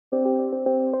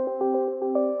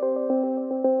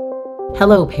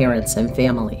Hello, parents and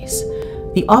families.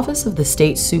 The Office of the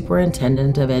State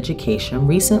Superintendent of Education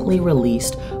recently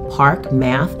released PARCC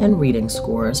math and reading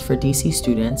scores for DC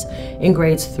students in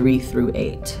grades 3 through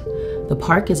 8. The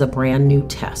PARCC is a brand new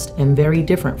test and very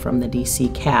different from the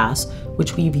DCPS,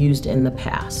 which we've used in the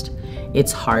past.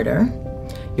 It's harder.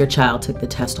 Your child took the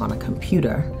test on a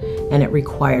computer, and it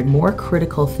required more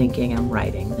critical thinking and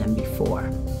writing than before.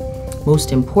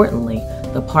 Most importantly,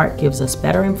 the PARCC gives us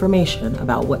better information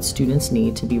about what students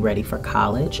need to be ready for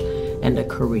college and a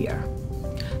career.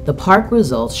 The PARCC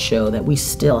results show that we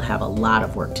still have a lot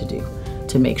of work to do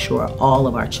to make sure all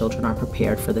of our children are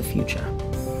prepared for the future.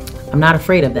 I'm not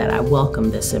afraid of that. I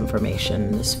welcome this information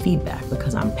and this feedback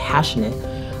because I'm passionate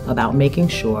about making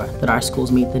sure that our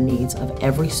schools meet the needs of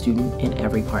every student in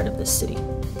every part of the city.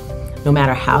 No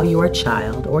matter how your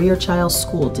child or your child's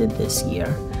school did this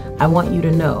year, I want you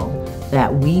to know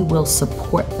that we will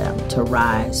support them to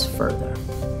rise further.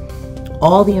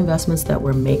 All the investments that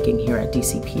we're making here at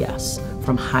DCPS,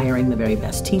 from hiring the very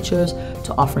best teachers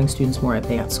to offering students more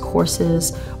advanced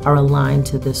courses, are aligned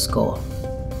to this goal.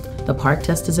 The PARCC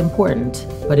test is important,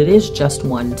 but it is just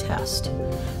one test.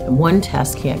 And one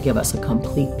test can't give us a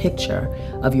complete picture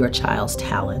of your child's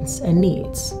talents and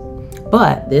needs.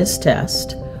 But this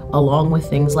test, along with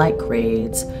things like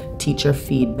grades, teacher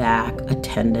feedback,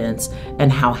 attendance,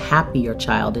 and how happy your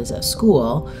child is at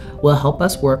school, will help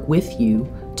us work with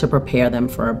you to prepare them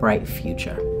for a bright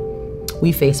future.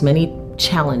 We face many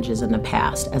challenges in the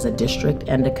past as a district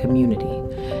and a community,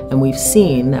 and we've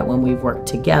seen that when we've worked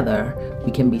together,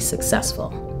 we can be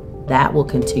successful. That will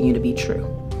continue to be true.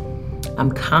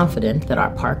 I'm confident that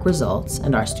our PARCC results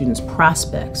and our students'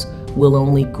 prospects will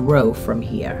only grow from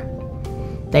here.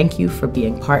 Thank you for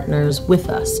being partners with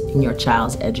us in your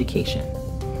child's education.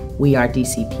 We are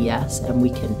DCPS, and we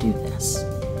can do this.